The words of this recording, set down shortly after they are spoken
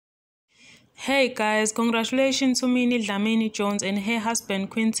Hey guys, congratulations to Dlamini Jones and her husband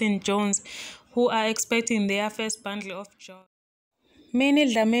Quinton Jones, who are expecting their first bundle of joy.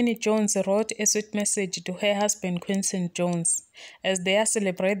 Dlamini Jones wrote a sweet message to her husband Quinton Jones as they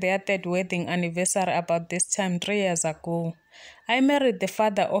celebrate their third wedding anniversary about this time 3 years ago. I married the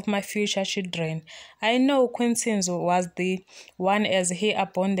father of my future children. I know Quinton was the one as he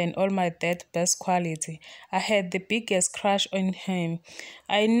abandoned all my dad's best quality. I had the biggest crush on him.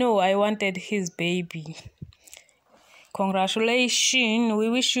 I know I wanted his baby. Congratulations. We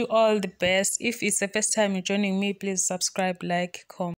wish you all the best. If it's the first time you're joining me, please subscribe, like, comment.